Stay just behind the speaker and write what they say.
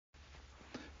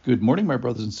Good morning, my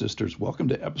brothers and sisters. Welcome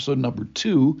to episode number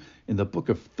 2 in the book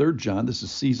of 3 John. This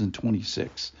is season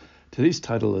 26. Today's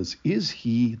title Is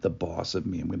He the Boss of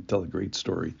Me? I'm going to tell a great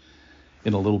story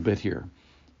in a little bit here.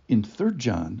 In 3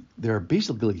 John, there are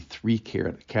basically three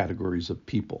categories of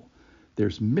people.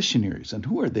 There's missionaries, and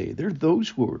who are they? They're those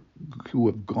who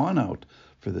have gone out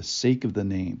for the sake of the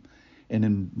name. And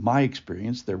in my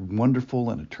experience, they're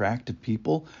wonderful and attractive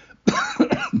people.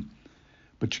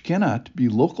 But you cannot be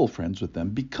local friends with them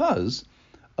because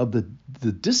of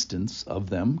the distance of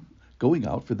them going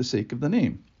out for the sake of the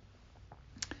name.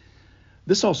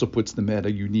 This also puts them at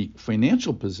a unique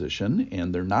financial position,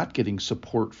 and they're not getting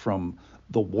support from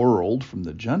the world, from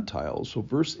the Gentiles. So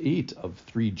verse 8 of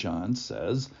 3 John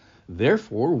says,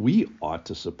 therefore we ought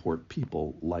to support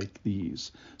people like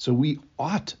these. So we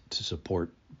ought to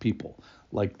support people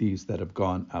like these that have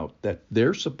gone out, that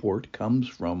their support comes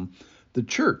from the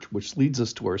church, which leads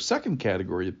us to our second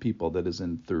category of people that is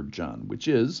in 3 John, which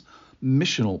is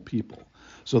missional people.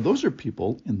 So those are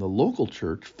people in the local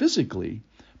church physically,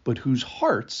 but whose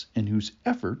hearts and whose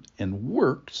effort and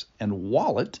works and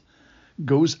wallet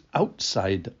goes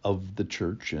outside of the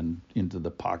church and into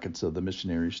the pockets of the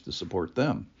missionaries to support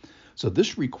them. So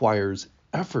this requires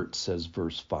effort, says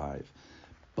verse 5.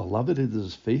 Beloved, it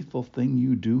is a faithful thing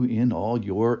you do in all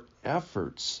your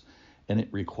efforts. And it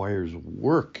requires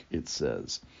work, it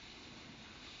says.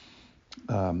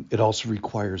 It also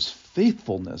requires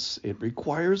faithfulness. It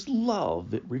requires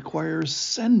love. It requires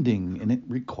sending, and it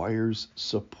requires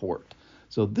support.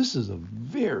 So this is a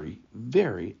very,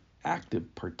 very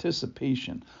active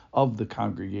participation of the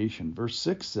congregation. Verse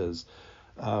 6 says,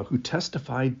 who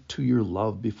testified to your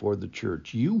love before the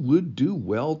church. You would do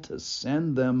well to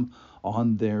send them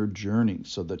on their journey.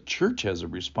 So the church has a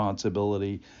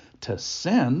responsibility to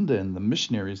send, and the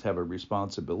missionaries have a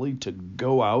responsibility to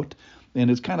go out. And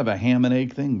it's kind of a ham and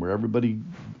egg thing where everybody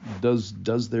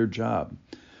does their job.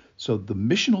 So the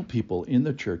missional people in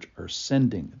the church are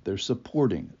sending, they're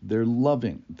supporting, they're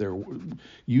loving, they're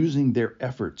using their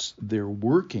efforts, they're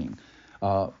working.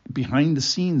 Behind the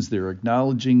scenes, they're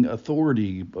acknowledging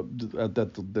authority,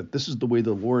 that this is the way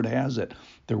the Lord has it.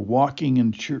 They're walking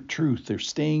in truth. They're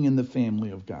staying in the family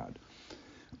of God.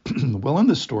 Well, in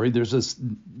this story, there's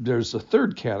a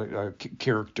third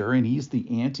character, and he's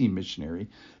the anti-missionary.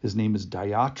 His name is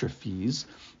Diotrephes,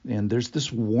 and there's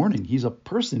this warning. He's a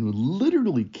person who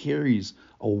literally carries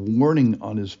a warning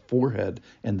on his forehead,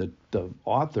 and the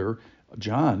author,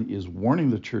 John, is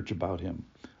warning the church about him.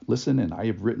 Listen, and I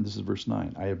have written, this is verse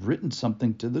 9, I have written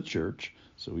something to the church,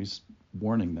 so he's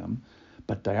warning them,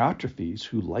 but Diotrephes,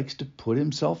 who likes to put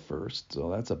himself first,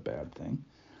 so that's a bad thing,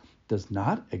 does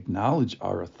not acknowledge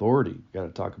our authority. We've got to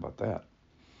talk about that.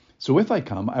 So if I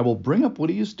come, I will bring up what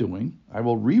he is doing. I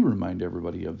will remind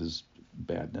everybody of his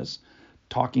badness,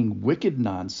 talking wicked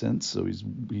nonsense, so he's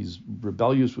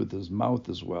rebellious with his mouth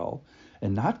as well,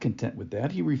 and not content with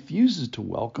that, he refuses to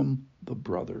welcome the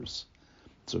brothers.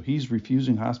 So he's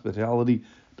refusing hospitality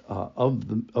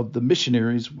of the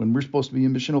missionaries when we're supposed to be a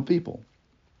missional people.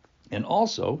 And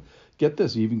also, get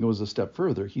this, he even goes a step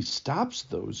further. He stops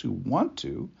those who want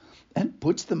to and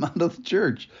puts them out of the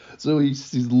church. So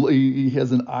he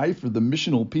has an eye for the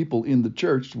missional people in the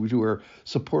church who are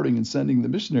supporting and sending the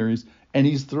missionaries, and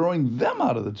he's throwing them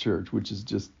out of the church, which is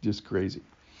just crazy.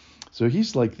 So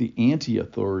he's like the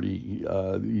anti-authority.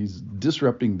 He's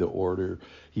disrupting the order.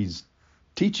 He's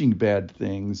teaching bad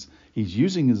things. He's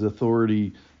using his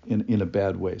authority in a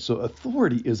bad way. So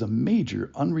authority is a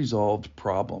major unresolved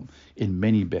problem in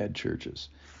many bad churches.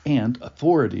 And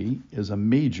authority is a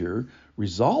major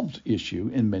resolved issue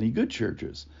in many good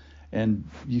churches. And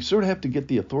you sort of have to get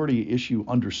the authority issue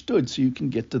understood so you can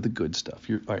get to the good stuff.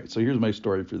 All right, so here's my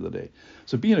story for the day.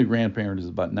 So being a grandparent is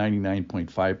about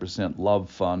 99.5%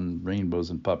 love, fun, rainbows,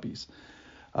 and puppies.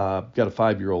 Got a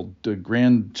 5-year-old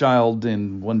grandchild,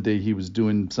 and one day he was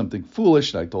doing something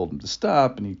foolish, and I told him to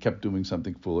stop, and he kept doing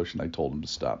something foolish, and I told him to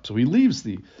stop. So he leaves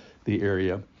the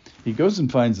area. He goes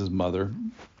and finds his mother,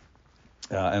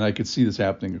 and I could see this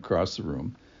happening across the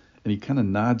room, and he kind of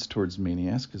nods towards me, and he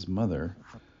asks his mother,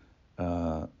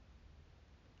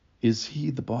 is he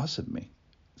the boss of me?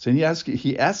 So he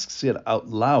asks it out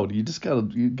loud. You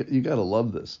gotta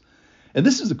love this. And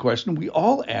this is a question we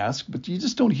all ask, but you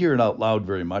just don't hear it out loud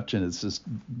very much, and it's just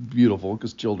beautiful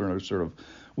because children are sort of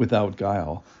without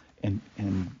guile.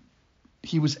 And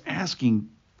he was asking,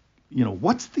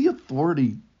 what's the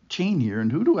authority chain here,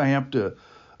 and who do I have to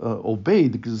obey?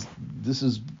 Because this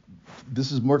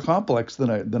is more complex than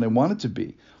I want it to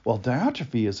be. Well,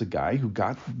 Diotrephes is a guy who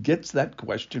gets that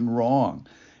question wrong.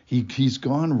 He's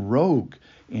gone rogue.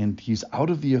 and he's out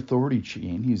of the authority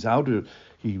chain.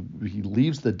 He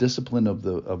leaves the discipline of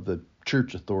the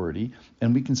church authority,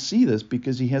 and we can see this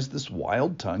because he has this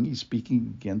wild tongue. He's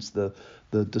speaking against the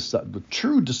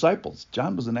true disciples.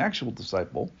 John was an actual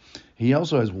disciple. He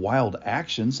also has wild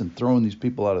actions, and throwing these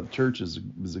people out of the church is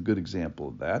a good example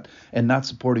of that, and not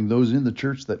supporting those in the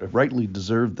church that rightly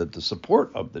deserve the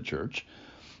support of the church.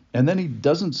 And then he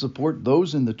doesn't support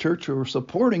those in the church who are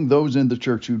supporting those in the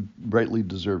church who rightly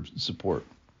deserve support.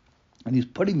 And he's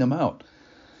putting them out.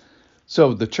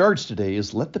 So the charge today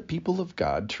is let the people of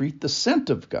God treat the sent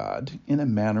of God in a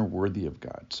manner worthy of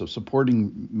God. So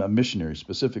supporting missionaries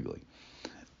specifically.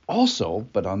 Also,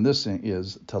 but on this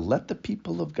is to let the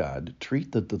people of God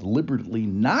treat the deliberately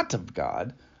not of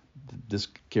God. This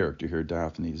character here,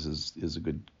 Diophnes, is a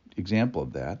good example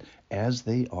of that, as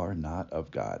they are not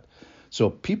of God. So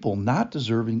people not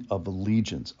deserving of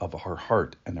allegiance, of our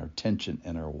heart and our attention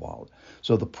and our wallet.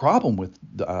 So the problem with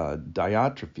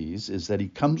Diotrephes is that he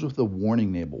comes with a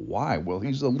warning label. Why? Well,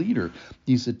 he's a leader,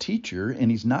 he's a teacher, and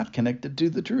he's not connected to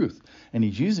the truth. And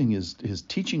he's using his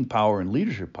teaching power and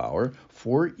leadership power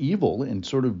for evil and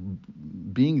sort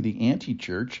of being the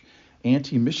anti-church,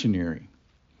 anti-missionary.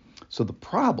 So the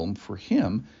problem for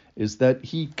him is that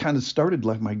he kind of started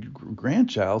like my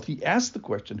grandchild. He asked the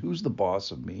question, who's the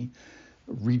boss of me?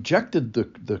 Rejected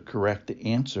the correct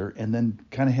answer, and then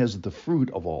kind of has the fruit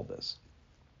of all this.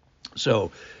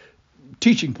 So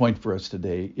teaching point for us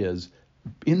today is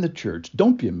in the church,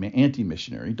 don't be an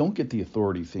anti-missionary. Don't get the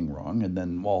authority thing wrong, and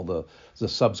then all the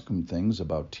subsequent things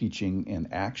about teaching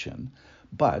and action.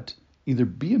 But either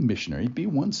be a missionary, be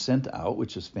one sent out,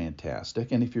 which is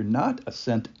fantastic. And if you're not a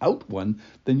sent out one,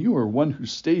 then you are one who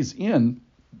stays in,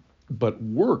 but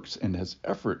works and has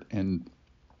effort and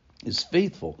is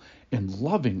faithful and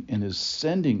loving and is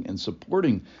sending and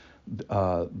supporting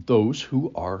those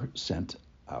who are sent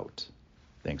out.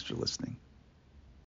 Thanks for listening.